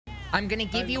I'm gonna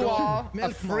give you all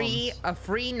a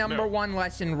free number one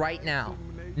lesson right now.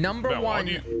 Number one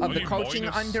of the coaching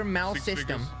under Mel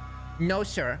system. No,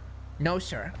 sir. No,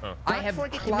 sir. I have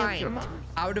climbed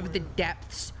out of the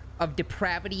depths of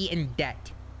depravity and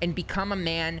debt and become a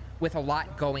man with a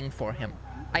lot going for him.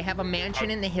 I have a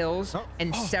mansion in the hills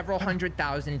and several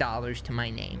 $100,000 to my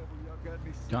name.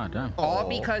 God damn. All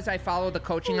because I follow the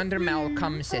coaching under Mel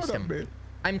system.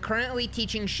 I'm currently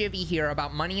teaching Shivy here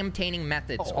about money obtaining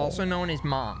methods, also known as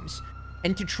moms.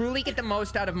 And to truly get the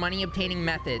most out of money obtaining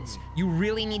methods, you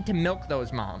really need to milk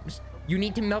those moms. You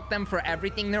need to milk them for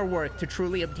everything they're worth to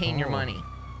truly obtain your money.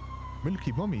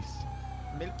 Milky mummies.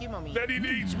 Milky mummy. Daddy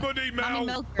needs money,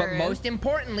 Mel. But most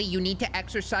importantly, you need to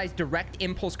exercise direct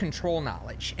impulse control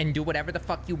knowledge and do whatever the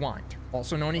fuck you want,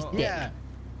 also known as dick. Yeah,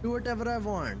 do whatever I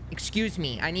want. Excuse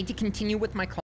me, I need to continue with my class.